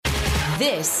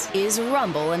This is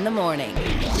Rumble in the Morning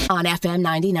on FM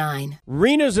 99.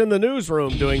 Rina's in the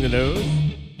newsroom doing the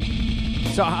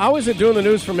news. So how is it doing the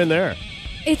news from in there?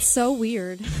 It's so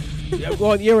weird.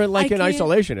 Well, you're in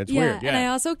isolation. It's weird. Yeah, and I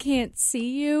also can't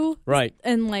see you. Right.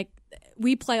 And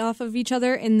we play off of each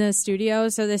other in the studio,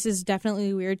 so this is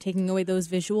definitely weird, taking away those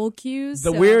visual cues.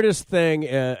 The weirdest thing,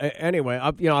 anyway,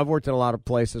 I've worked in a lot of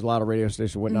places, a lot of radio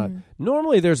stations, whatnot.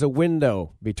 Normally, there's a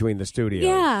window between the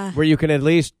studios, where you can at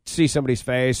least see somebody's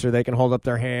face, or they can hold up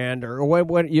their hand, or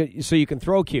so you can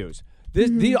throw cues.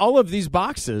 All of these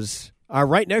boxes are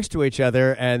right next to each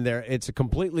other, and it's a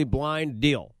completely blind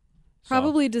deal.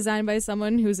 Probably designed by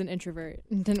someone who's an introvert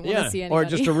and didn't want to see anybody. Or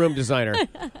just a room designer.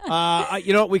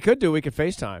 You know what we could do? We could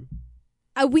FaceTime.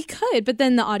 We could, but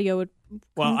then the audio would...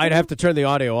 Well, I'd have to turn the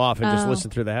audio off and just listen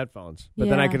through the headphones. But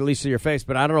then I could at least see your face.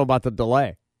 But I don't know about the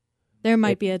delay. There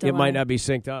might be a delay. It might not be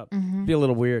synced up. Be a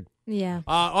little weird. Yeah.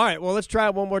 All right, well, let's try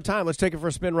it one more time. Let's take it for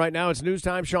a spin right now. It's news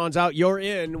time. Sean's out. You're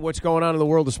in. What's going on in the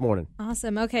world this morning?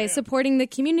 Awesome. Okay, supporting the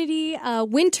community.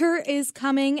 Winter is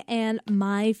coming, and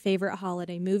my favorite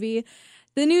holiday movie.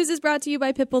 The news is brought to you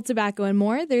by Pitbull Tobacco and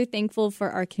More. They're thankful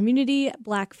for our community.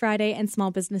 Black Friday and Small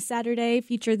Business Saturday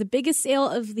feature the biggest sale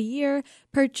of the year.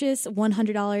 Purchase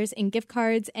 $100 in gift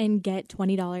cards and get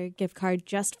 $20 gift card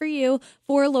just for you.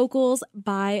 For locals,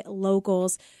 by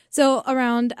locals. So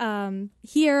around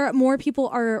here, more people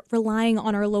are relying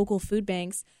on our local food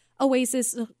banks.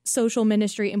 Oasis Social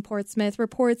Ministry in Portsmouth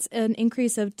reports an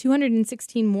increase of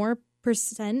 216% more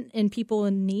in people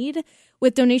in need,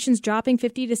 with donations dropping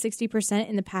 50 to 60%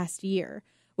 in the past year,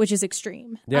 which is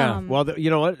extreme. Yeah. Well, you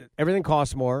know what? Everything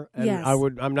costs more, and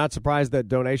I'm not surprised that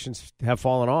donations have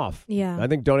fallen off. Yeah. I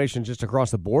think donations just across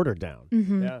the board are down.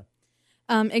 Yeah.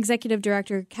 Executive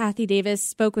Director Kathy Davis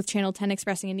spoke with Channel 10,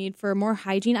 expressing a need for more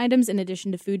hygiene items in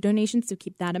addition to food donations. So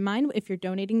keep that in mind if you're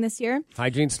donating this year.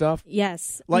 Hygiene stuff?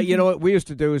 Yes. Like, you know what we used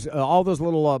to do is all those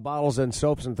little bottles and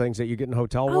soaps and things that you get in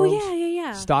hotel rooms. Oh,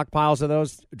 yeah. Stockpiles of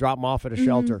those, drop them off at a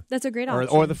shelter. That's a great option.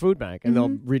 Or the food bank, and they'll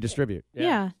redistribute.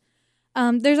 Yeah.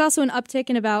 There's also an uptick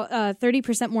in about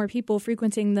 30% more people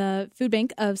frequenting the Food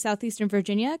Bank of Southeastern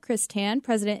Virginia. Chris Tan,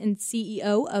 president and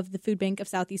CEO of the Food Bank of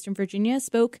Southeastern Virginia,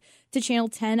 spoke to Channel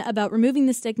 10 about removing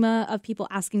the stigma of people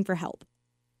asking for help.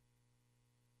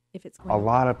 A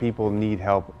lot of people need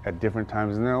help at different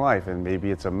times in their life, and maybe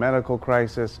it's a medical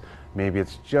crisis, maybe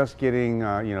it's just getting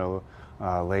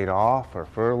laid off or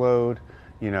furloughed.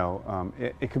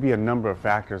 It could be a number of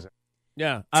factors.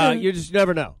 Yeah, you just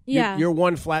never know. Yeah. You're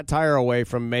one flat tire away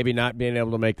from maybe not being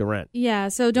able to make the rent. Yeah,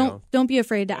 so don't be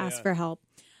afraid to ask for help.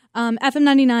 FM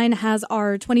 99 has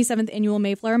our 27th annual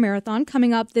Mayflower Marathon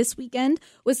coming up this weekend,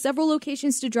 with several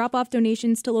locations to drop off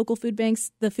donations to local food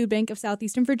banks, the Food Bank of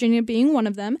Southeastern Virginia being one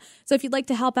of them. So if you'd like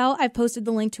to help out, I've posted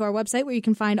the link to our website where you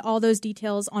can find all those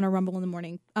details on our Rumble in the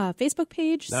Morning Facebook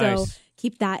page. Nice. So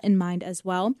keep that in mind as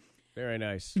well. Very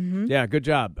nice. Yeah, good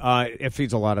job. It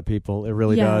feeds a lot of people. It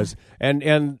really does.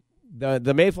 And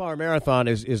the Mayflower Marathon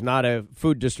is not a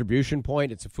food distribution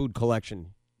point. It's a food collection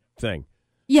thing.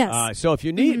 Yes. So if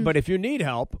you need, but if you need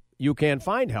help, you can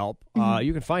find help.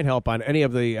 You can find help on any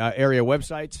of the area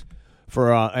websites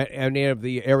for any of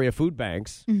the area food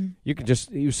banks.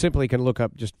 You simply can look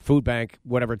up just food bank,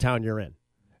 whatever town you're in.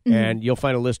 And you'll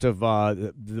find a list of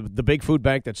the big food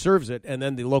bank that serves it, and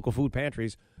then the local food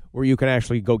pantries where you can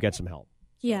actually go get some help.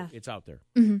 So it's out there.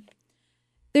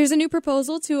 There's a new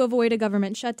proposal to avoid a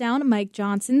government shutdown. Mike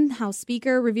Johnson, House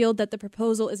Speaker, revealed that the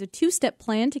proposal is a two-step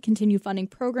plan to continue funding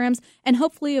programs and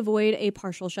hopefully avoid a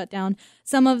partial shutdown.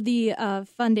 Some of the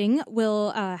funding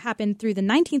will happen through the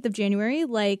 19th of January,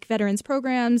 like veterans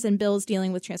programs and bills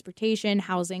dealing with transportation,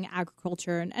 housing,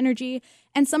 agriculture, and energy.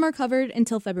 And some are covered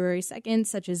until February 2nd,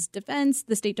 such as Defense,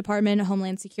 the State Department,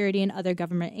 Homeland Security, and other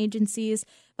government agencies.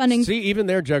 Funding. See, even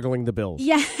they're juggling the bills.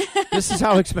 Yeah. This is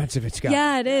how expensive it's got.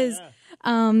 Yeah, it is.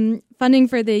 Funding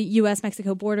for the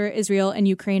U.S.-Mexico border, Israel, and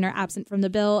Ukraine are absent from the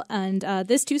bill. And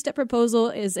this two-step proposal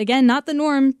is, again, not the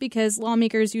norm because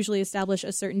lawmakers usually establish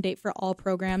a certain date for all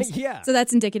programs. So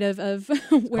that's indicative of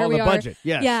where we are. Budget.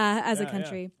 Yes. Yeah, as a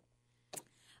country.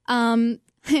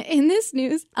 In this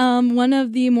news, one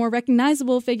of the more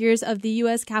recognizable figures of the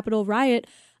U.S. Capitol riot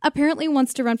apparently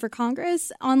wants to run for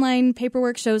Congress. Online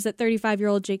paperwork shows that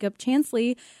 35-year-old Jacob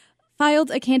Chansley filed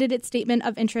a candidate statement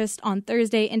of interest on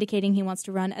Thursday indicating he wants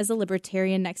to run as a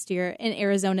Libertarian next year in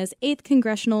Arizona's 8th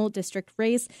congressional district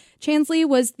race. Chansley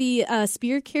was the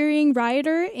spear-carrying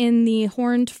rioter in the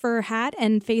horned fur hat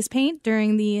and face paint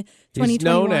during the 2021. He's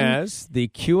known as the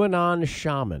QAnon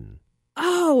Shaman.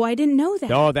 Oh, I didn't know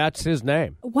that. Oh, that's his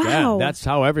name. Wow. Yeah, that's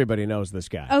how everybody knows this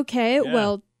guy. Okay,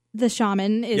 well, the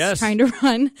shaman is Yes. trying to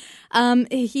run.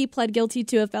 He pled guilty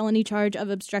to a felony charge of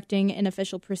obstructing an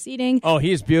official proceeding. Oh,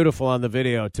 he's beautiful on the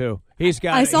video, too.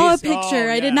 I saw a picture.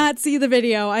 Oh, I did not see the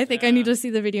video. I think I need to see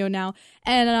the video now.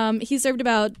 And he served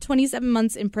about 27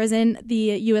 months in prison. The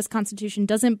U.S. Constitution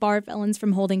doesn't bar felons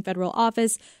from holding federal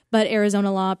office, but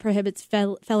Arizona law prohibits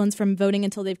felons from voting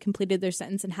until they've completed their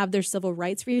sentence and have their civil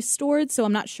rights restored. So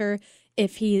I'm not sure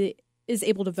if he is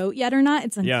able to vote yet or not.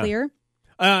 It's unclear.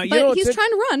 But he's trying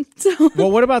to run. So.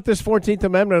 Well, what about this 14th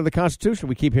Amendment of the Constitution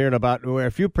we keep hearing about, where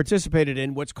if you participated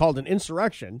in what's called an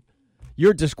insurrection,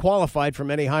 you're disqualified from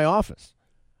any high office?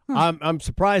 I'm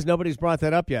surprised nobody's brought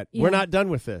that up yet. Yeah. We're not done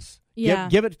with this. Yeah.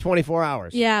 Give it 24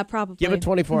 hours. Yeah, probably. Give it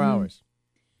 24 hours.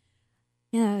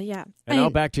 Yeah. And now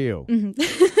back to you.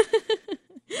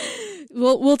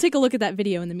 We'll take a look at that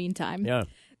video in the meantime. Yeah.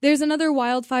 There's another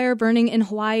wildfire burning in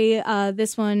Hawaii.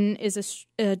 This one is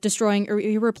destroying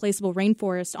irreplaceable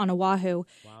rainforest on Oahu.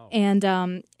 Wow.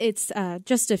 And it's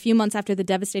just a few months after the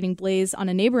devastating blaze on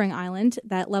a neighboring island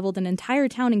that leveled an entire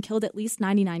town and killed at least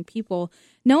 99 people.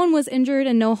 No one was injured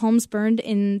and no homes burned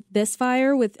in this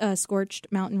fire with scorched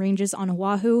mountain ranges on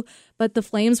Oahu, but the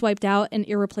flames wiped out an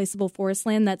irreplaceable forest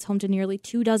land that's home to nearly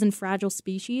 24 fragile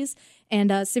species.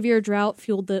 And severe drought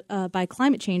fueled by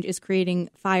climate change is creating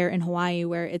fire in Hawaii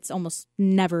where it's almost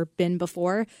never been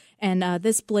before. And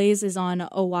this blaze is on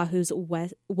Oahu's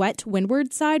wet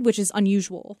windward side, which is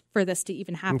unusual for this to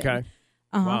even happen. Okay.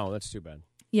 Wow, that's too bad.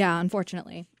 Yeah,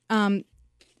 unfortunately.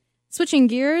 Switching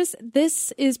gears,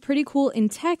 this is pretty cool in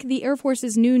tech. The Air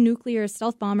Force's new nuclear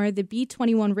stealth bomber, the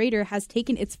B-21 Raider, has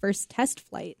taken its first test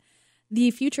flight.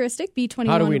 The futuristic B-21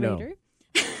 How do we Raider... know?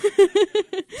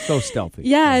 So stealthy.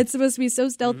 Yeah, it's supposed to be so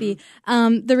stealthy.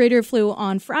 The Raider flew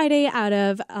on Friday out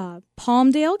of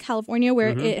Palmdale, California, where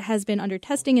it has been under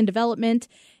testing and development.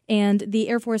 And the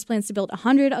Air Force plans to build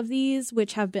 100 of these,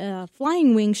 which have a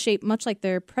flying wing shaped much like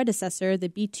their predecessor, the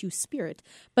B-2 Spirit.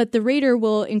 But the Raider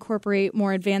will incorporate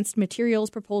more advanced materials,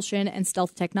 propulsion, and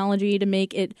stealth technology to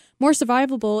make it more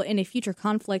survivable in a future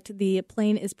conflict. The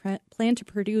plane is planned to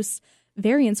produce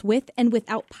variants with and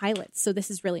without pilots. So this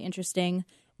is really interesting.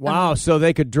 Wow, so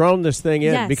they could drone this thing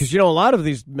in. Yes. Because, a lot of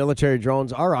these military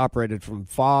drones are operated from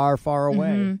far, far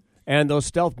away. And those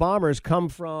stealth bombers come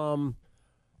from...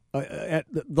 at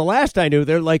the last I knew,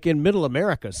 they're like in Middle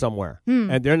America somewhere,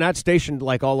 and they're not stationed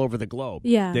like all over the globe.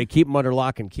 Yeah, they keep them under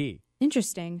lock and key.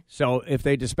 Interesting. So if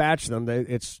they dispatch them,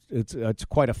 it's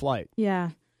quite a flight. Yeah,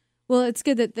 well, it's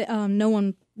good that no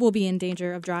one will be in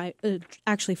danger of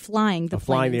actually flying the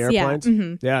flying the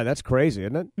airplanes. Yeah, that's crazy,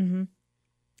 isn't it?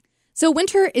 So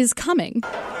winter is coming.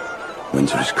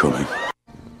 Winter is coming.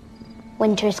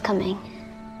 Winter is coming.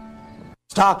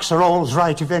 Stocks are always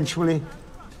right eventually.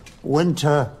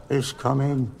 Winter is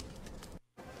coming.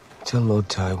 Tell Lord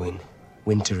Tywin,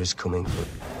 winter is coming.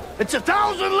 It's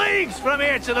 1,000 leagues from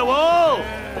here to the wall,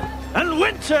 and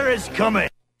winter is coming.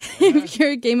 If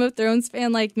you're a Game of Thrones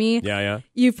fan like me, yeah,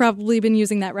 you've probably been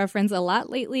using that reference a lot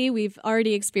lately. We've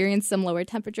already experienced some lower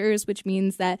temperatures, which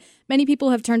means that many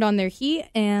people have turned on their heat,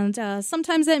 and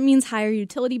sometimes that means higher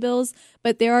utility bills.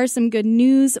 But there are some good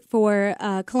news for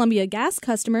Columbia Gas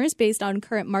customers based on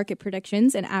current market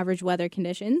predictions and average weather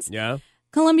conditions. Yeah.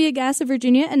 Columbia Gas of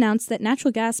Virginia announced that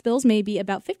natural gas bills may be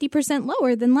about 50%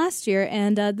 lower than last year,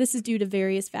 and this is due to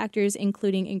various factors,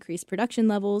 including increased production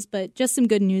levels, but just some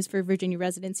good news for Virginia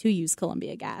residents who use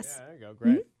Columbia Gas. Yeah, there you go.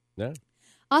 Great. Yeah.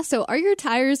 Also, are your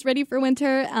tires ready for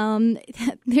winter?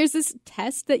 There's this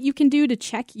test that you can do to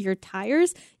check your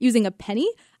tires using a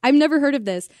penny. I've never heard of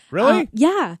this. Really?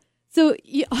 Yeah. So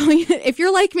if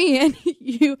you're like me and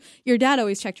your dad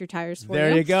always checked your tires for you.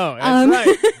 There you go.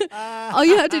 That's right. All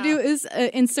you have to do is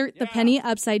insert the penny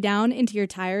upside down into your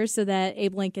tires so that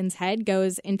Abe Lincoln's head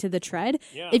goes into the tread.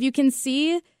 Yeah. If you can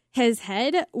see his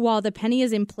head while the penny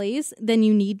is in place, then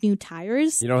you need new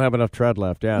tires. You don't have enough tread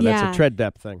left. Yeah, that's a tread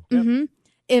depth thing. Mm-hmm.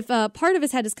 If part of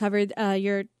his head is covered,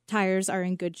 your tires are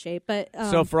in good shape. But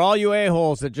so for all you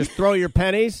a-holes that just throw your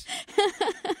pennies,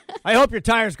 I hope your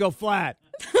tires go flat.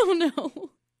 Oh, no.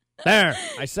 There,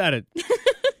 I said it.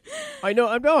 I know.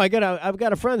 I've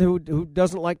got a friend who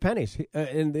doesn't like pennies,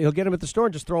 and he'll get them at the store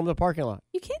and just throw them in the parking lot.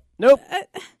 You can't. Nope.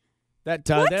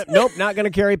 Nope. Not going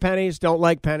to carry pennies. Don't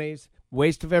like pennies.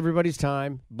 Waste of everybody's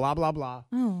time. Blah blah blah.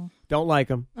 Oh. Don't like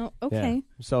them. Oh, okay. Yeah.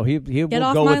 So he will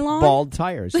off go my with lawn? bald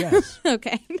tires. Yes.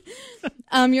 Okay.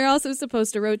 You're also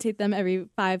supposed to rotate them every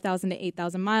 5,000 to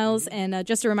 8,000 miles. And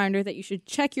just a reminder that you should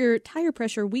check your tire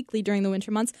pressure weekly during the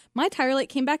winter months. My tire light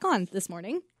came back on this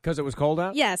morning. Because it was cold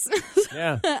out? Yes.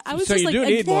 Yeah. I was so just you like, do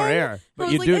need again? more air. But I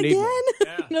was you like, do need again? more.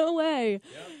 Yeah. No way.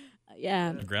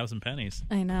 Yeah. Grab some pennies.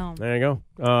 I know. There you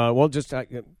go. Well, just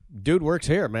dude works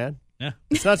here, man. Yeah.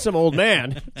 It's not some old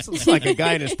man. It's like a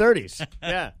guy in his 30s.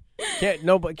 Yeah.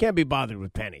 Can't be bothered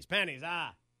with pennies. Pennies,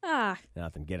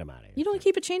 nothing. Get them out of here. You don't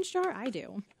keep a change jar? I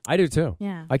do. I do, too.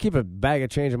 Yeah. I keep a bag of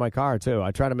change in my car, too.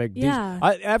 I try to make Yeah.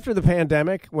 after the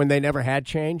pandemic, when they never had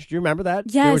change, do you remember that?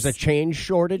 Yes. There was a change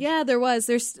shortage. Yeah, there was.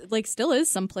 There's still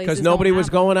is some places. Because nobody don't was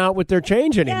have going out with their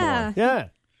change anymore. Yeah. Yeah.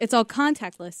 It's all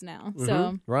contactless now.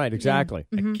 So Right, exactly.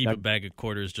 I keep a bag of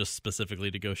quarters just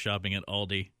specifically to go shopping at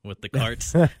Aldi with the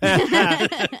carts.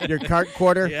 Your cart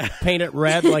quarter, paint it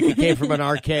red like it came from an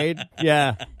arcade.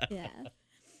 Yeah.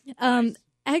 Yeah.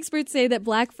 Experts say that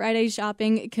Black Friday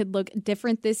shopping could look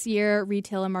different this year.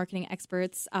 Retail and marketing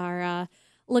experts are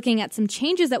looking at some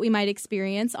changes that we might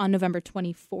experience on November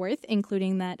 24th,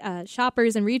 including that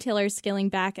shoppers and retailers scaling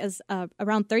back as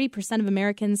around 30% of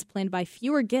Americans plan to buy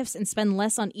fewer gifts and spend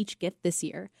less on each gift this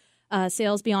year.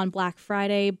 Sales beyond Black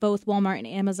Friday, both Walmart and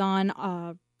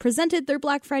Amazon presented their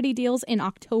Black Friday deals in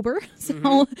October.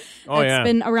 So it's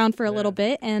been around for a little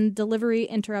bit. And delivery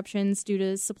interruptions due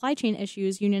to supply chain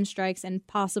issues, union strikes, and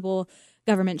possible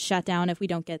government shutdown if we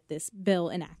don't get this bill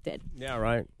enacted. Yeah,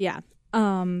 right. Yeah.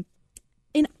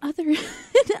 In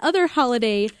other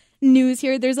holiday news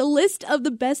here, there's a list of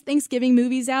the best Thanksgiving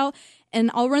movies out,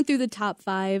 and I'll run through the top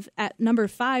 5. At number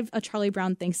 5, A Charlie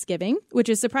Brown Thanksgiving, which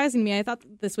is surprising to me. I thought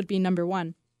this would be number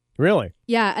 1. Really?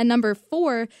 Yeah, and number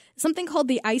 4, something called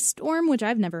The Ice Storm, which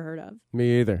I've never heard of.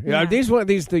 Me either. Yeah. Are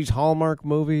these Hallmark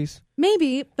movies?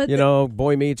 Maybe, but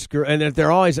boy meets girl, and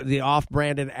they're always the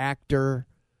off-branded actor.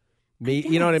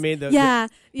 You know what I mean? Yeah.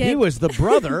 He was the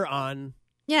brother on.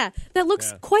 Yeah, that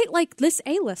looks quite like this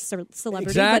A-list celebrity,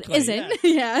 exactly, but isn't.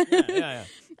 Yeah.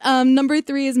 Number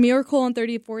 3 is Miracle on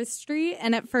 34th Street,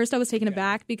 and at first I was taken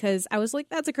aback because I was like,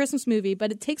 that's a Christmas movie,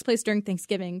 but it takes place during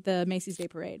Thanksgiving, the Macy's Day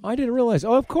Parade. I didn't realize.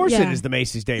 Oh, of course it is the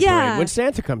Macy's Day Parade when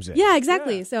Santa comes in. Yeah,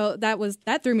 exactly. Yeah. So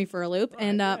that threw me for a loop.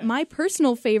 And my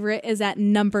personal favorite is at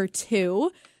number 2,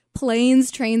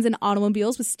 Planes, Trains, and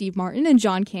Automobiles with Steve Martin and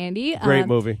John Candy. Great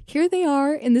movie. Here they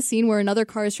are in the scene where another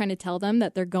car is trying to tell them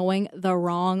that they're going the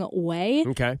wrong way.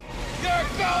 Okay. You're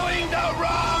going the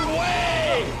wrong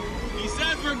way! He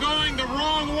says we're going the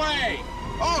wrong way.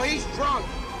 Oh, he's drunk.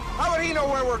 How would he know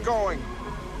where we're going?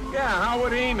 Yeah, how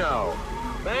would he know?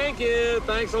 Thank you.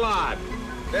 Thanks a lot.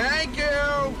 Thank you.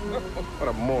 What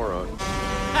a moron.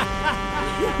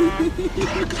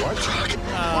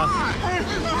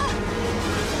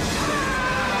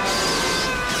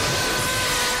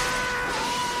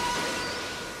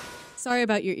 Sorry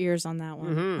about your ears on that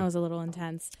one. That was a little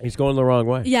intense. He's going the wrong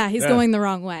way. Yeah, he's going the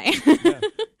wrong way.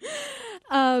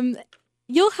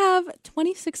 You'll have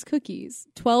 26 cookies,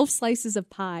 12 slices of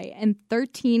pie, and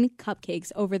 13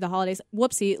 cupcakes over the holidays.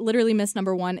 Whoopsie, literally missed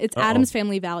number 1. It's Addams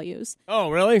Family Values. Oh,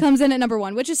 really? Comes in at number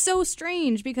 1, which is so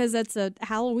strange because that's a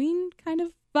Halloween kind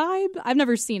of vibe. I've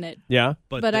never seen it. Yeah.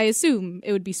 But I assume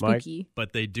it would be spooky. Mike?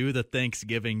 But they do the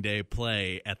Thanksgiving Day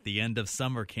play at the end of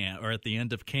summer camp or at the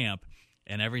end of camp,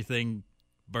 and everything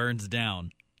burns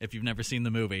down. If you've never seen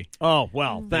the movie. Oh,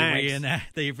 well, thanks.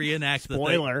 They reenact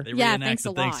Spoiler.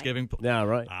 the Thanksgiving. Yeah,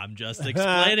 right. I'm just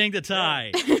explaining to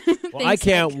Ty. Well, I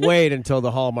can't wait until the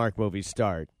Hallmark movies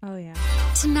start. Oh, yeah.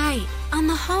 Tonight on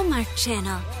the Hallmark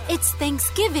Channel, it's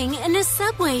Thanksgiving in a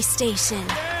subway station.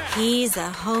 He's a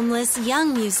homeless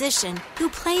young musician who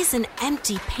plays an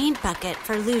empty paint bucket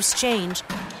for loose change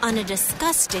on a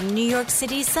disgusting New York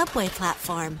City subway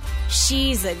platform.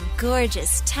 She's a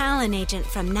gorgeous talent agent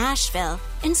from Nashville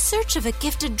in search of a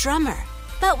gifted drummer,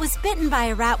 but was bitten by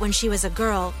a rat when she was a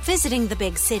girl visiting the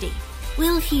big city.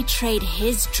 Will he trade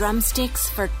his drumsticks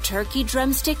for turkey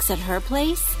drumsticks at her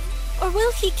place? Or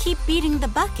will he keep beating the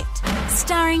bucket?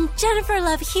 Starring Jennifer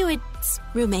Love Hewitt's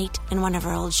roommate in one of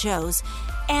her old shows,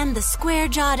 and the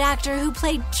square-jawed actor who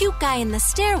played cute guy in the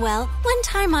stairwell one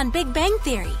time on Big Bang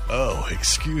Theory. Oh,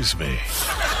 excuse me.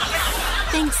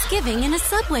 Thanksgiving in a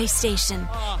subway station.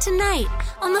 Tonight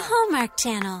on the Hallmark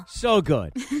Channel. So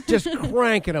good. Just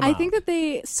cranking them out. I think that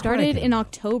they started in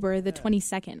October, the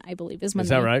 22nd, I believe, is when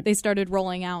they started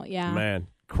rolling out. Yeah. Man,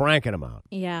 cranking them out.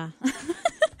 Yeah.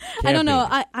 I don't know.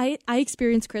 I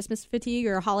experience Christmas fatigue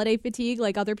or holiday fatigue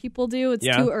like other people do. It's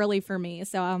too early for me.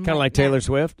 So I'm kind of like Taylor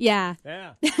Swift. Yeah.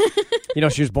 Yeah. You know,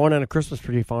 she was born on a Christmas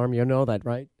tree farm. You know that,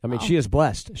 right? I mean, she is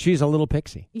blessed. She's a little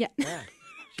pixie. Yeah.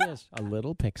 She is a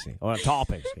little pixie. Or a tall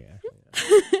pixie.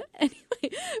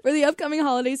 Anyway, for the upcoming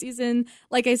holiday season,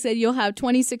 like I said, you'll have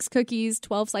 26 cookies,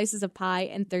 12 slices of pie,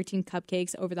 and 13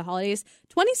 cupcakes over the holidays.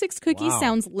 26 cookies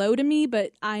sounds low to me,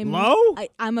 but I'm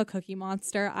a cookie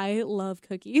monster. I love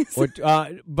cookies.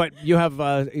 But you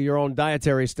have your own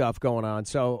dietary stuff going on.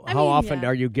 So how often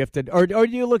are you gifted? Or do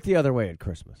you look the other way at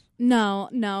Christmas?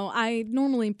 No. I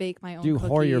normally bake my own Do you cookies.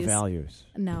 whore your values?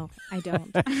 No, I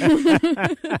don't.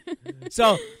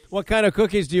 So, what kind of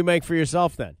cookies do you make for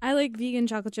yourself then? I like vegan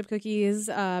chocolate chip cookies,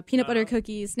 peanut butter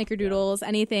cookies, snickerdoodles,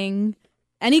 anything.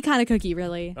 Any kind of cookie,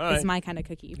 really, is my kind of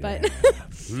cookie. But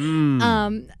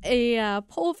a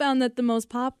poll found that the most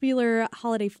popular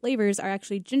holiday flavors are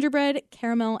actually gingerbread,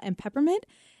 caramel, and peppermint.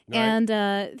 Right.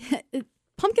 And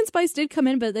pumpkin spice did come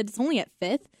in, but it's only at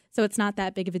 5th, so it's not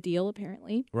that big of a deal,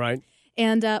 apparently. Right.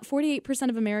 And 48%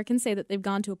 of Americans say that they've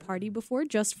gone to a party before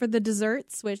just for the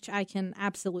desserts, which I can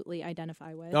absolutely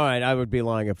identify with. All right, I would be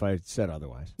lying if I said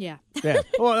otherwise. Yeah. Yeah.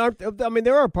 Well, I mean,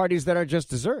 there are parties that are just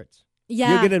desserts.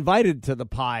 Yeah. You get invited to the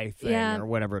pie thing or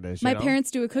whatever it is. My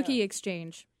parents do a cookie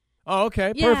exchange. Oh,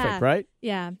 okay. Yeah. Perfect, right?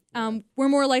 Yeah. We're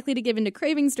more likely to give into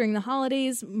cravings during the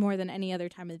holidays more than any other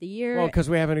time of the year. Well, because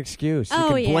we have an excuse. You Oh,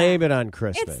 can yeah. blame it on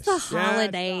Christmas. It's the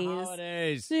holidays. Yeah, it's the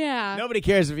holidays. Yeah. Nobody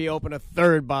cares if you open a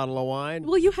third bottle of wine.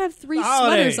 Well, you have 3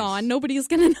 Holidays. sweaters on. Nobody's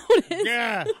going to notice.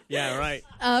 Yeah. Yeah, right.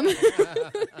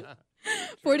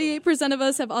 48% of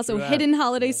us have also hidden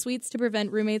holiday sweets to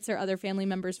prevent roommates or other family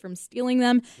members from stealing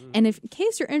them. And in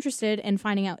case you're interested in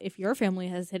finding out if your family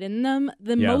has hidden them,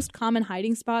 the most common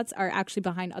hiding spots are actually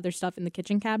behind other stuff in the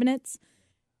kitchen cabinets.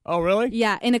 Oh, really?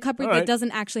 Yeah, in a cupboard All right. that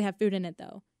doesn't actually have food in it,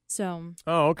 though. So.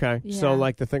 Oh, okay. Yeah. So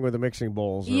like the thing with the mixing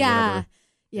bowls or Yeah. whatever.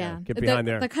 Yeah. Get behind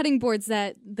there. The cutting boards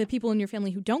that the people in your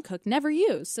family who don't cook never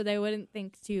use, so they wouldn't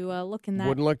think to look in that.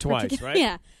 Wouldn't look twice, particular- right?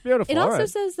 Yeah. Beautiful. It All also right.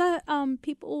 says that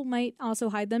people might also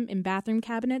hide them in bathroom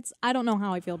cabinets. I don't know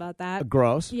how I feel about that.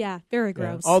 Gross. Yeah, very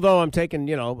gross. Although I'm taking,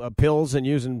 pills and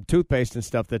using toothpaste and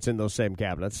stuff that's in those same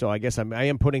cabinets, so I guess I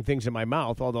am putting things in my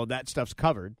mouth, although that stuff's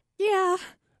covered. Yeah.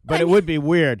 But it would be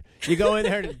weird. You go in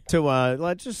there to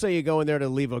let's just say you go in there to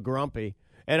leave a grumpy,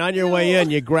 and on your way in,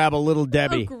 you grab a little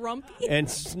Debbie grumpy? and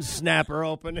snap her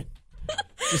open.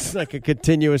 Just like a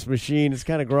continuous machine. It's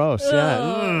kind of gross.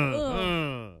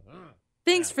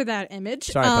 Thanks for that image.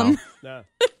 Sorry, pal. No.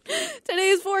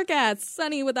 Today's forecast,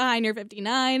 sunny with a high near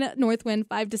 59, north wind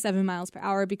 5 to 7 miles per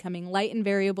hour, becoming light and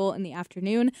variable in the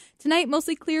afternoon. Tonight,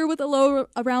 mostly clear with a low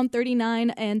around 39,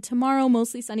 and tomorrow,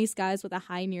 mostly sunny skies with a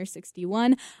high near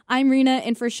 61. I'm Rina,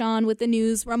 in for Sean with the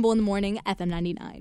news, Rumble in the Morning, FM 99.